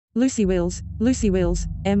Lucy Wills,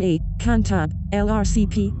 M.A., Cantab,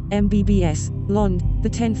 LRCP, MBBS, Lond, the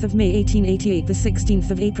 10th of May 1888 the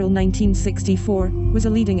 16th of April 1964, was a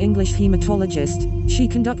leading English haematologist. She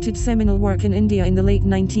conducted seminal work in India in the late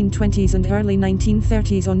 1920s and early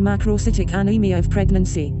 1930s on macrocytic anaemia of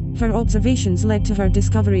pregnancy. Her observations led to her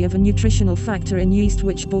discovery of a nutritional factor in yeast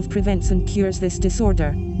which both prevents and cures this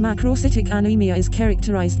disorder. Macrocytic anaemia is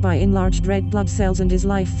characterized by enlarged red blood cells and is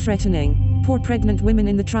life-threatening. Poor pregnant women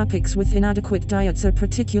in the tropics with inadequate diets are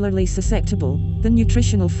particularly susceptible. The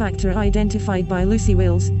nutritional factor identified by Lucy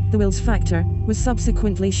Wills, the Wills factor, was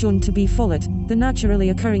subsequently shown to be folate, the naturally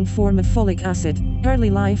occurring form of folic acid. Early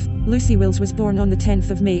life: Lucy Wills was born on the 10th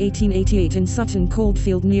of May 1888 in Sutton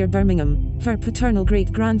Coldfield near Birmingham. Her paternal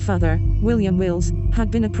great-grandfather, William Wills, had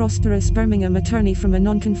been a prosperous Birmingham attorney from a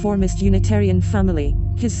nonconformist Unitarian family.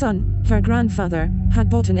 His son, her grandfather, had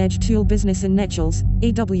bought an edge tool business in Netchells,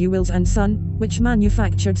 A.W. Wills and Son, which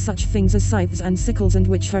manufactured such things as scythes and sickles and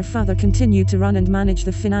which her father continued to run and manage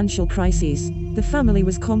the financial crises. The family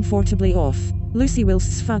was comfortably off. Lucy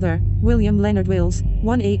Wills' father, William Leonard Wills,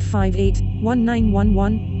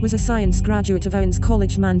 1858-1911, was a science graduate of Owens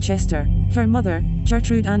College, Manchester. Her mother,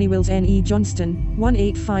 Gertrude Annie Wills N.E. Johnston,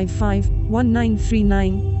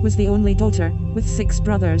 1855-1939, was the only daughter, with 6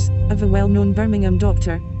 brothers, of a well-known Birmingham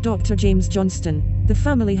doctor, Dr. James Johnston. The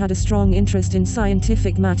family had a strong interest in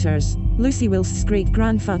scientific matters. Lucy Wills'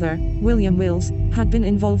 great-grandfather, William Wills, had been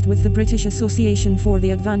involved with the British Association for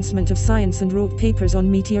the Advancement of Science and wrote papers on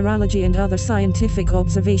meteorology and other scientific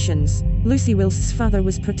observations. Lucy Wills' father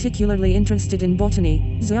was particularly interested in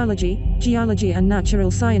botany, zoology, geology and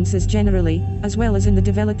natural sciences generally, as well as in the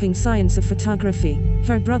developing science of photography.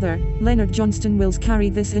 Her brother, Leonard Johnston Wills,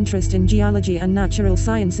 carried this interest in geology and natural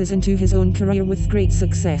sciences into his own career with great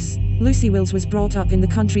success. Lucy Wills was brought up in the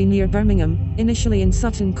country near Birmingham, initially in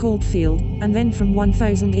Sutton Coldfield, and then from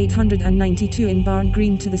 1892 in Barn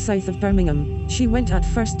Green to the south of Birmingham. She went at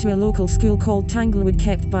first to a local school called Tanglewood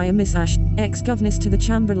kept by a Miss Ash, ex-governess to the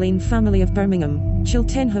Chamberlain family of Birmingham.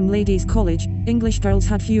 Cheltenham Ladies' College. English girls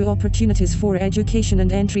had few opportunities for education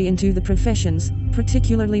and entry into the professions,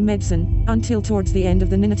 particularly medicine, until towards the end of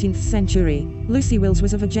the 19th century. Lucy Wills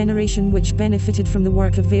was of a generation which benefited from the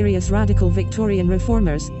work of various radical Victorian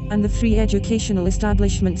reformers, and the 3 educational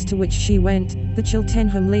establishments to which she went, the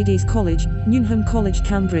Cheltenham Ladies' College, Newnham College,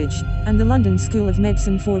 Cambridge, and the London School of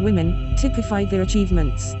Medicine for Women, typified their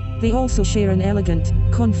achievements. They also share an elegant,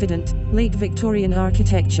 confident, late Victorian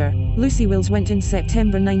architecture. Lucy Wills went in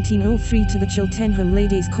September 1903 to the Cheltenham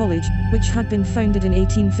Ladies' College, which had been founded in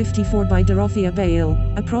 1854 by Dorothea Bale,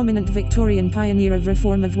 a prominent Victorian pioneer of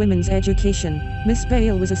reform of women's education. Miss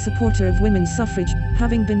Bale was a supporter of women's suffrage,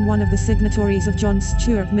 having been one of the signatories of John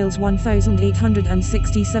Stuart Mill's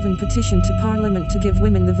 1867 petition to Parliament to give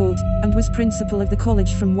women the vote, and was principal of the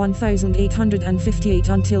college from 1858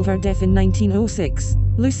 until her death in 1906.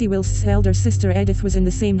 Lucy Wills' elder sister Edith was in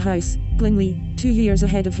the same house, Glinley, 2 years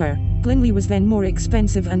ahead of her. Glinley was then more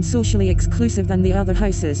expensive and socially exclusive than the other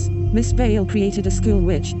houses. Miss Bale created a school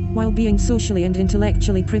which, while being socially and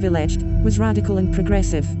intellectually privileged, was radical and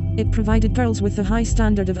progressive. It provided girls with a high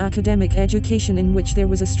standard of academic education in which there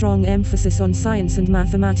was a strong emphasis on science and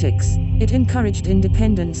mathematics. It encouraged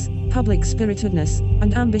independence, public-spiritedness,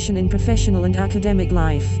 and ambition in professional and academic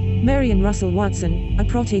life. Marion Russell Watson, a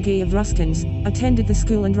protégée of Ruskin's, attended the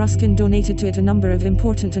school and Ruskin donated to it a number of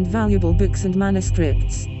important and valuable books and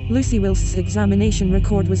manuscripts. Lucy Wills' examination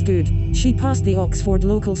record was good. She passed the Oxford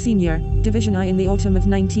Local Senior, Division I in the autumn of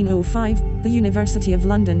 1905, the University of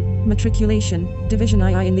London, Matriculation, Division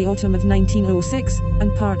II in the autumn of 1906,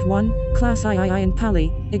 and Part 1, Class II and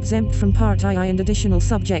Pally, exempt from Part II and additional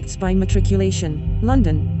subjects by matriculation.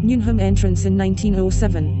 London, Newnham entrance in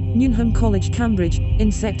 1907. Newnham College, Cambridge.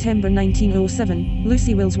 In September 1907,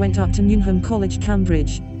 Lucy Wills went up to Newnham College,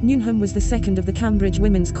 Cambridge. Newnham was the second of the Cambridge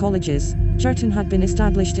women's colleges. Churton had been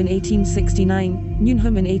established in 1869,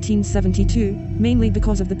 Newnham in 1872, mainly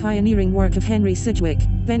because of the pioneering work of Henry Sidgwick,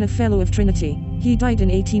 then a Fellow of Trinity. He died in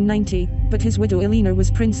 1890, but his widow Eleanor was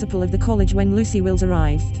principal of the college when Lucy Wills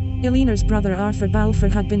arrived. Eleanor's brother Arthur Balfour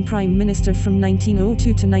had been Prime Minister from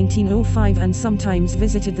 1902 to 1905 and sometimes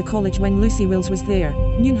visited the college when Lucy Wills was there.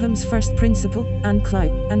 Newnham's first principal, Anne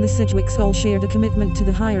Clow, and the Sidgwicks all shared a commitment to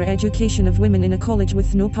the higher education of women in a college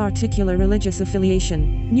with no particular religious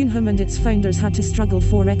affiliation. Newnham and its founders had to struggle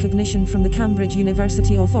for recognition from the Cambridge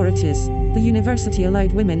University authorities. The university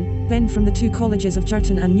allowed women, then from the two colleges of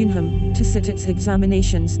Cheltenham and Newnham, to sit its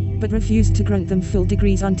examinations, but refused to grant them full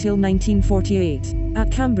degrees until 1948. At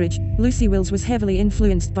Cambridge, Lucy Wills was heavily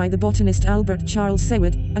influenced by the botanist Albert Charles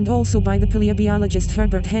Seward, and also by the paleobiologist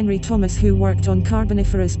Herbert Henry Thomas, who worked on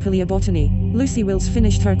Carboniferous paleobotany. Lucy Wills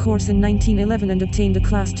finished her course in 1911 and obtained a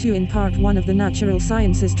Class 2 in Part 1 of the Natural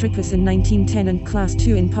Sciences Tropics in 1910 and Class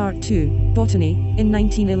 2 in Part 2, Botany, in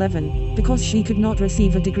 1911. Because she could not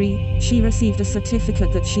receive a degree, she received a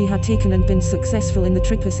certificate that she had taken and been successful in the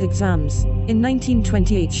Tropics exams. In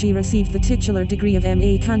 1928 she received the titular degree of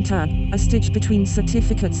M.A. Cantab, a stitch between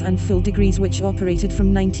certificates and full degrees which operated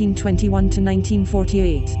from 1921 to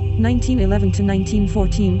 1948. 1911 to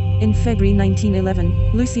 1914, in February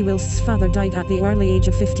 1911, Lucy Wills' father died at the early age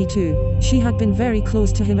of 52. She had been very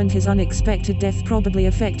close to him and his unexpected death probably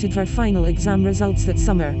affected her final exam results that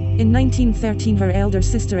summer. In 1913 her elder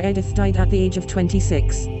sister Edith died at the age of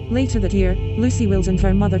 26. Later that year, Lucy Wills and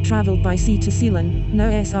her mother travelled by sea to Ceylon, now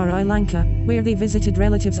Sri Lanka, where they visited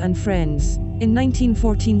relatives and friends. In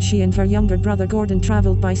 1914 she and her younger brother Gordon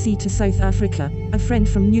travelled by sea to South Africa. A friend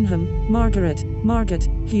from Newnham, Margaret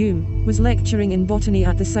Hume, was lecturing in botany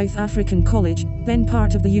at the South African College, then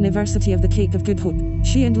part of the University of the Cape of Good Hope.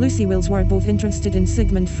 She and Lucy Wills were both interested in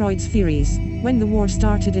Sigmund Freud's theories. When the war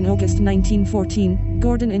started in August 1914,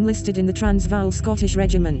 Gordon enlisted in the Transvaal Scottish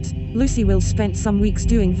Regiment. Lucy Wills spent some weeks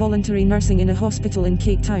doing voluntary nursing in a hospital in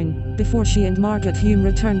Cape Town, before she and Margaret Hume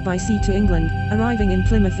returned by sea to England, arriving in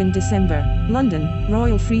Plymouth in December. London,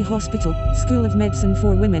 Royal Free Hospital, School of Medicine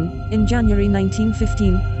for Women. In January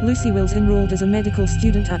 1915, Lucy Wills enrolled as a medical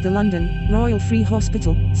student at the London, Royal Free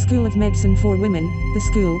Hospital, School of Medicine for Women. The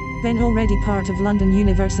school, then already part of London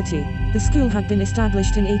University. The school had been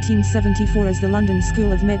established in 1874 as the London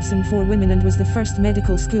School of Medicine for Women and was the first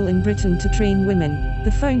medical school in Britain to train women.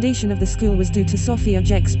 The foundation of the school was due to Sophia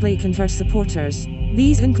Jex-Blake and her supporters.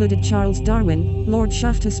 These included Charles Darwin, Lord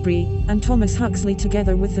Shaftesbury, and Thomas Huxley,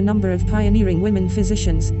 together with a number of pioneering women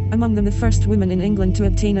physicians, among them the first woman in England to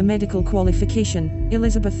obtain a medical qualification,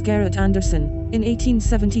 Elizabeth Garrett Anderson. In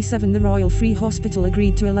 1877 the Royal Free Hospital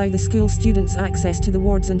agreed to allow the school students access to the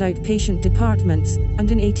wards and outpatient departments, and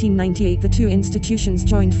in 1898 the two institutions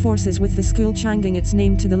joined forces with the school changing its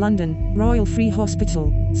name to the London, Royal Free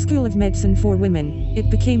Hospital, School of Medicine for Women. It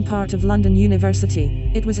became part of London University.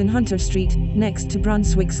 It was in Hunter Street, next to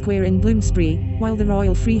Brunswick Square in Bloomsbury, while the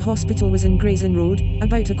Royal Free Hospital was in Gray's Inn Road,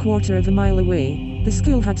 about a quarter of a mile away. The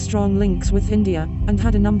school had strong links with India, and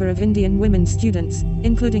had a number of Indian women students,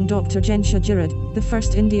 including Dr. Jensha Girard, the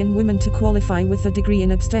first Indian woman to qualify with a degree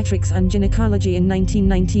in obstetrics and gynecology in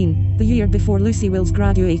 1919, the year before Lucy Wills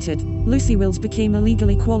graduated. Lucy Wills became a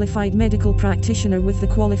legally qualified medical practitioner with the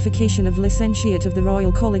qualification of Licentiate of the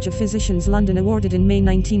Royal College of Physicians London awarded in May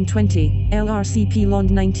 1920, LRCP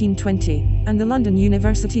Lond 1920, and the London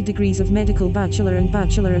University degrees of Medical Bachelor and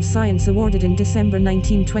Bachelor of Science awarded in December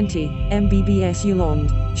 1920, MBBS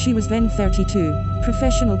Lond. She was then 32.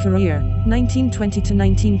 Professional career, 1920 to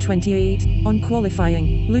 1928. On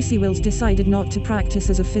qualifying, Lucy Wills decided not to practice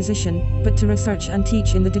as a physician, but to research and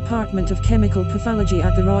teach in the Department of Chemical Pathology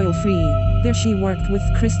at the Royal Free. There she worked with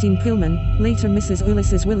Christine Pillman, later Mrs.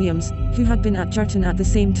 Ulysses Williams, who had been at Girton at the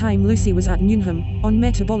same time Lucy was at Newnham, on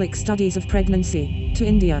metabolic studies of pregnancy. To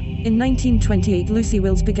India. In 1928 Lucy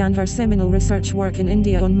Wills began her seminal research work in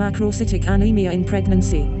India on macrocytic anemia in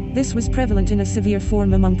pregnancy. This was prevalent in a severe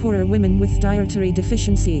form among poorer women with dietary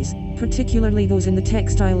deficiencies, particularly those in the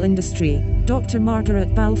textile industry. Dr.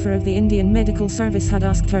 Margaret Balfour of the Indian Medical Service had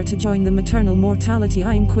asked her to join the maternal mortality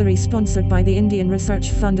inquiry sponsored by the Indian Research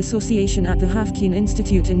Fund Association at the Haematologist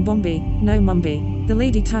Institute in Bombay, now Mumbai. The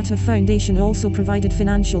Lady Tata Foundation also provided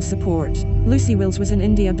financial support. Lucy Wills was in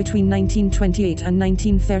India between 1928 and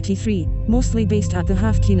 1933, mostly based at the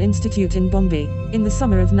Haematologist Institute in Bombay. In the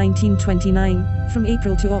summer of 1929, from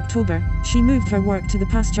April to October, she moved her work to the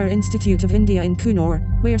Pasteur Institute of India in Coonoor,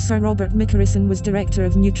 where Sir Robert Mickerson was Director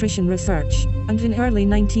of Nutrition Research, and in early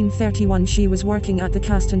 1931 she was working at the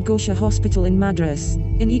Caste and Gosha Hospital in Madras.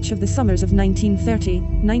 In each of the summers of 1930,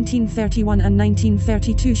 1931 and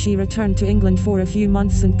 1932 she returned to England for a few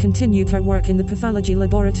months and continued her work in the pathology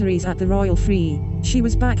laboratories at the Royal Free. She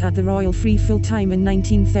was back at the Royal Free full-time in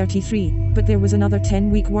 1933, but there was another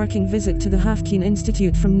 10-week working visit to the Haematologist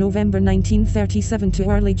Institute from November 1937 to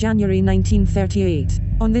early January 1938.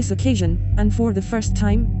 On this occasion, and for the first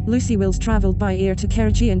time, Lucy Wills travelled by air to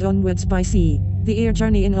Karachi and onwards by sea. The air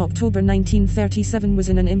journey in October 1937 was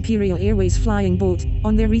in an Imperial Airways flying boat,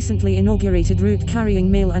 on their recently inaugurated route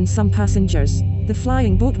carrying mail and some passengers. The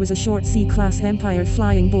flying boat was a short C-class Empire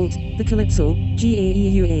flying boat, the Calypso,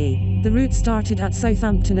 GAEUA. The route started at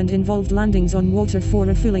Southampton and involved landings on water for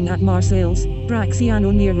refueling at Marseilles,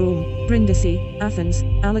 Bracciano near Rome, Brindisi, Athens,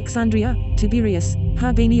 Alexandria, Tiberias,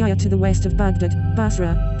 Habaniya to the west of Baghdad,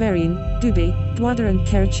 Basra, Berlin, Dubai, Gwadar and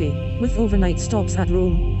Karachi, with overnight stops at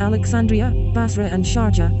Rome, Alexandria, Basra and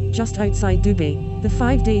Sharjah, just outside Dubai. The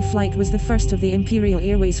 5-day flight was the first of the Imperial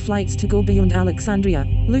Airways flights to go beyond Alexandria.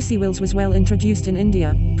 Lucy Wills was well introduced in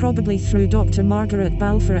India, probably through Dr. Margaret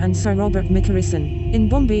Balfour and Sir Robert Mickerson. In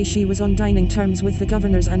Bombay she was on dining terms with the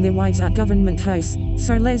governors and their wives at Government House,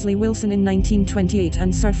 Sir Leslie Wilson in 1928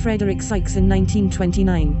 and Sir Frederick Sykes in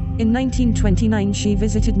 1929. In 1929 she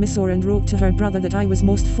visited Mysore and wrote to her brother that I was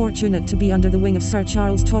most fortunate to be under the wing of Sir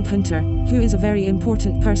Charles Todhunter, who is a very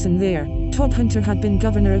important person there. Todhunter had been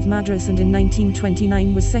governor of Madras and in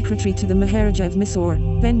 1929 was secretary to the Maharaja of Mysore,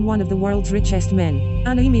 then one of the world's richest men.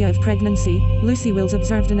 Anaemia of pregnancy. Lucy Wills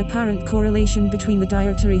observed an apparent correlation between the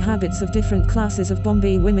dietary habits of different classes of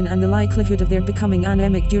Bombay women and the likelihood of their becoming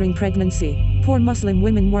anemic during pregnancy. Poor Muslim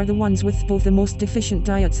women were the ones with both the most deficient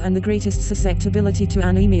diets and the greatest susceptibility to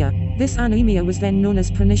anaemia. This anaemia was then known as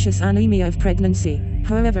pernicious anaemia of pregnancy.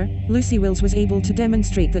 However, Lucy Wills was able to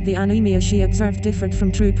demonstrate that the anemia she observed differed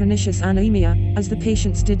from true pernicious anemia, as the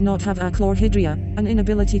patients did not have achlorhydria, an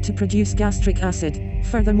inability to produce gastric acid.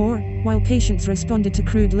 Furthermore, while patients responded to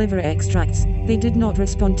crude liver extracts, they did not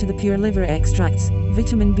respond to the pure liver extracts,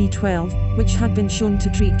 vitamin B12, which had been shown to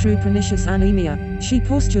treat true pernicious anemia. She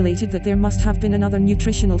postulated that there must have been another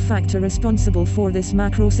nutritional factor responsible for this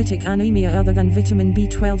macrocytic anemia other than vitamin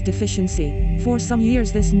B12 deficiency. For some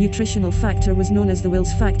years this nutritional factor was known as the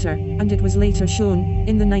Wills factor, and it was later shown,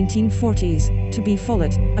 in the 1940s, to be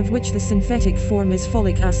folate, of which the synthetic form is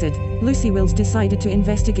folic acid. Lucy Wills decided to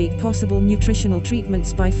investigate possible nutritional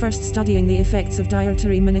treatments by first studying the effects of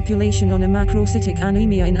dietary manipulation on a macrocytic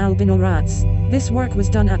anemia in albino rats. This work was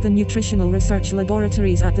done at the Nutritional Research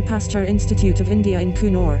Laboratories at the Pasteur Institute of India in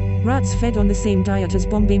Coonoor. Rats fed on the same diet as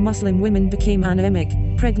Bombay Muslim women became anemic,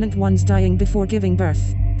 pregnant ones dying before giving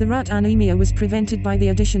birth. The rat anemia was prevented by the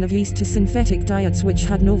addition of yeast to synthetic diets which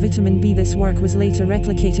had no vitamin B. This work was later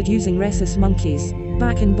replicated using rhesus monkeys.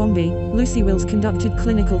 Back in Bombay, Lucy Wills conducted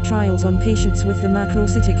clinical trials on patients with the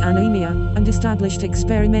macrocytic anemia, and established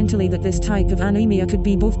experimentally that this type of anemia could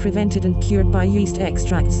be both prevented and cured by yeast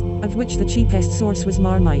extracts, of which the cheapest source was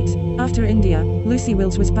Marmite. After India, Lucy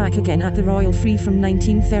Wills was back again at the Royal Free from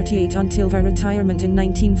 1938 until her retirement in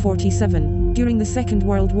 1947. During the Second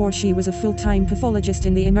World War she was a full-time pathologist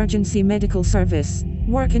in the emergency medical service.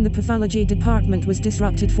 Work in the pathology department was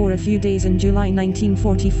disrupted for a few days in July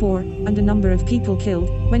 1944, and a number of people killed,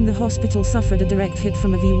 when the hospital suffered a direct hit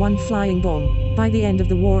from a V-1 flying bomb. By the end of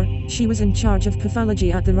the war, she was in charge of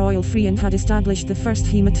pathology at the Royal Free and had established the first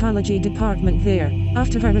haematology department there.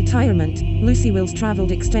 After her retirement, Lucy Wills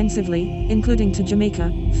travelled extensively, including to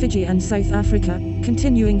Jamaica, Fiji and South Africa,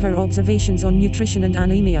 continuing her observations on nutrition and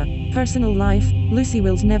anemia. Personal life. Lucy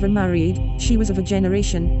Wills never married. She was of a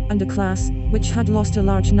generation, and a class, which had lost a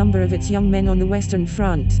large number of its young men on the Western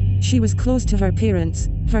Front. She was close to her parents,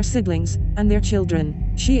 her siblings, and their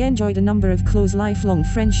children. She enjoyed a number of close lifelong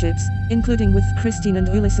friendships, including with Christine and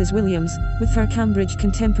Ulysses Williams, with her Cambridge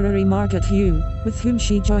contemporary Margaret Hume, with whom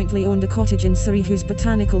she jointly owned a cottage in Surrey whose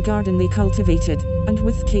botanical garden they cultivated, and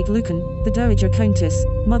with Kate Lucan, the Dowager Countess,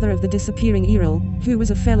 mother of the disappearing Earl, who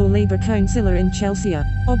was a fellow Labour councillor in Chelsea.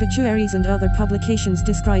 Obituaries and other publications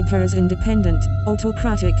describe her as independent,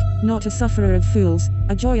 autocratic, not a sufferer of fools,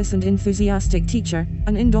 a joyous and enthusiastic teacher,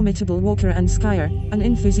 an indomitable walker and skier, an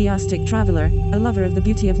enthusiastic traveller, a lover of the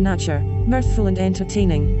beauty of nature, mirthful and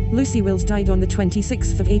entertaining. Lucy Wills died on the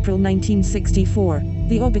 26th of April 1964.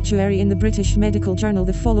 The obituary in the British Medical Journal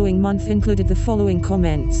the following month included the following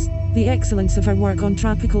comments. The excellence of her work on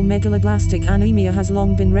tropical megaloblastic anemia has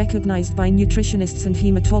long been recognized by nutritionists and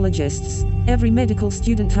haematologists. Every medical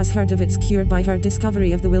student has heard of its cure by her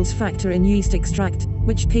discovery of the Wills factor in yeast extract,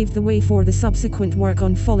 which paved the way for the subsequent work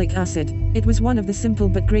on folic acid. It was one of the simple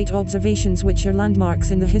but great observations which are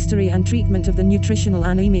landmarks in the history and treatment of the nutritional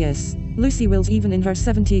anemias. Lucy Wills, even in her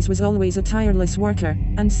 70s, was always a tireless worker,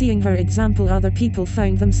 and seeing her example, other people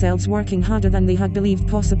found themselves working harder than they had believed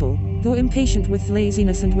possible. Though impatient with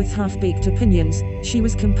laziness and with half-baked opinions, she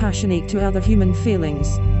was compassionate to other human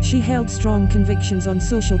failings. She held strong convictions on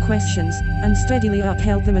social questions, and steadily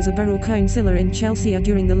upheld them as a borough councillor in Chelsea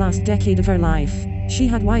during the last decade of her life. She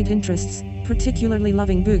had wide interests, particularly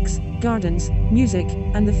loving books, gardens, music,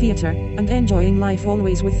 and the theatre, and enjoying life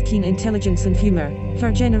always with keen intelligence and humour.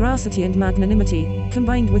 Her generosity and magnanimity,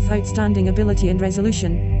 combined with outstanding ability and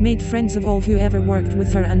resolution, made friends of all who ever worked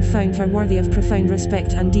with her and found her worthy of profound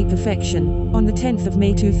respect and deep affection. On the 10th of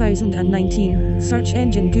May 2019, search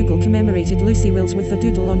engine Google commemorated Lucy Wills with a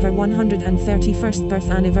doodle on her 131st birth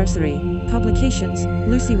anniversary. Publications: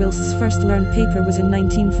 Lucy Wills's first learned paper was in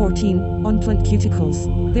 1914, on plant cuticles.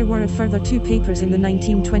 There were a further 2 papers in the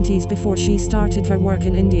 1920s before she started her work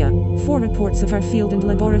in India. 4 reports of her field and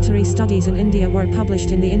laboratory studies in India were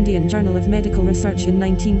published in the Indian Journal of Medical Research in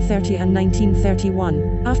 1930 and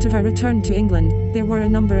 1931. After her return to England, there were a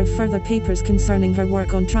number of further papers concerning her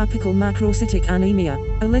work on tropical macrocytic anemia.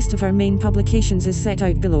 A list of her main publications is set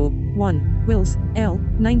out below. 1. Wills, L.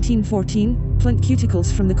 1914. Plant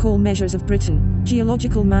cuticles from the Coal Measures of Britain.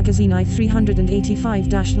 Geological Magazine I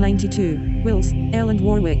 385-92. Wills, L. and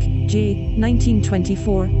Warwick, J.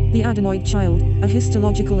 1924. The Adenoid Child, a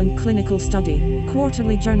Histological and Clinical Study.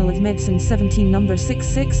 Quarterly Journal of Medicine 17 No.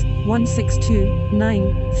 66, 162,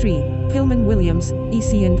 3. Hillman Williams,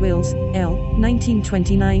 E.C. and Wills, L.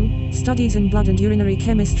 1929. Studies in Blood and Urinary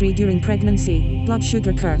Chemistry During Pregnancy. Blood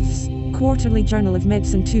Sugar Curves. Quarterly Journal of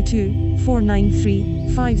Medicine 22, 493,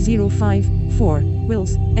 505, 4.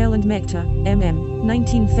 Wills, L. and Mehta, M.M.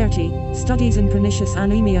 1930. Studies in Pernicious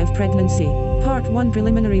Anemia of Pregnancy. Part 1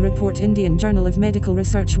 Preliminary Report Indian Journal of Medical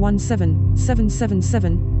Research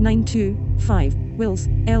 1777792, Wills,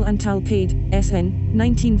 L. and Talpade, S.N.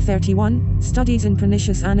 1931. Studies in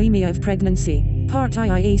Pernicious Anemia of Pregnancy. Part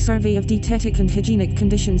IIA Survey of Dietetic and Hygienic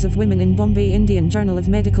Conditions of Women in Bombay Indian Journal of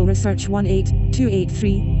Medical Research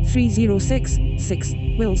 18283-306-6.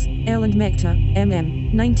 Wills, L. and Mehta,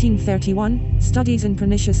 M.M. 1931. Studies in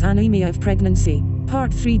Pernicious Anemia of Pregnancy.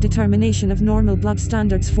 Part 3 Determination of Normal Blood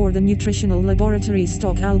Standards for the Nutritional Laboratories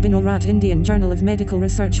Stock Albino Rat Indian Journal of Medical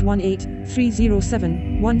Research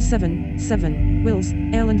 18307-177. Wills,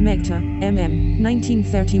 L. and Mehta, M.M.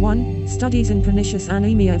 1931. Studies in Pernicious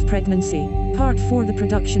Anemia of Pregnancy. Part 4 The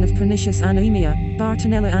Production of Pernicious Anemia,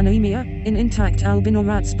 Bartonella anemia, in intact albino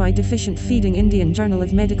rats by deficient feeding Indian Journal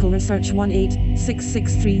of Medical Research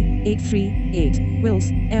 18663-838.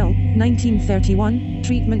 Wills, L. 1931.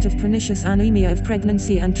 Treatment of Pernicious Anemia of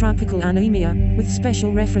Pregnancy and Tropical Anemia, with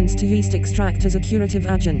special reference to yeast extract as a curative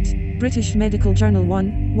agent. British Medical Journal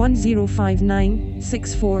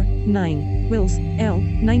 1-1059-649. Wills, L.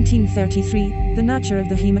 1933. The Nature of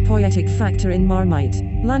the Hematopoietic Factor in Marmite.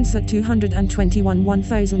 Lancet 221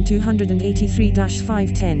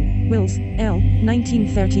 1283-510. Wills, L.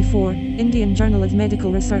 1934. Indian Journal of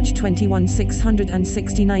Medical Research 21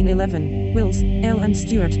 669-11. Wills, L. and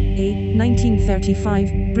Stewart, A.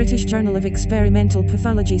 1935. British Journal of Experimental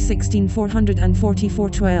Pathology 16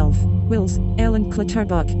 444-12. Wills, L. and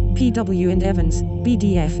Clutterbuck, P.W. and Evans,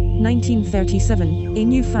 BDF, 1937. A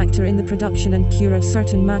new factor in the production and cure of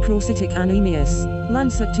certain macrocytic anemias.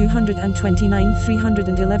 Lancet 229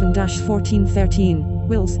 311-1413.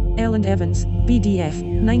 Wills, L. and Evans, BDF,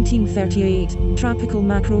 1938. Tropical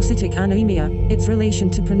macrocytic anemia, its relation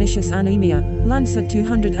to pernicious anemia. Lancet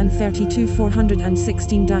 232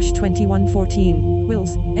 416-2114.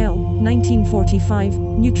 Wills, L. 1945.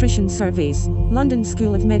 Nutrition Surveys. London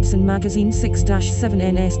School of Medicine Magazine 6-7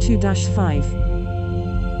 NS 2-5.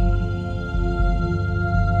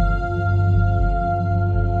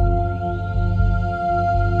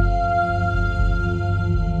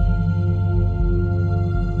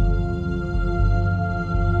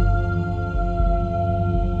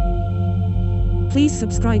 Please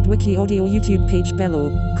subscribe WikiAudio YouTube page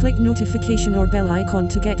below. Click notification or bell icon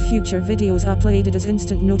to get future videos uploaded as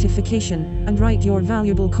instant notification, and write your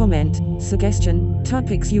valuable comment, suggestion,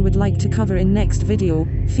 topics you would like to cover in next video,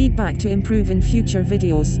 feedback to improve in future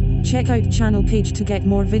videos. Check out channel page to get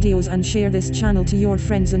more videos and share this channel to your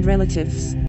friends and relatives.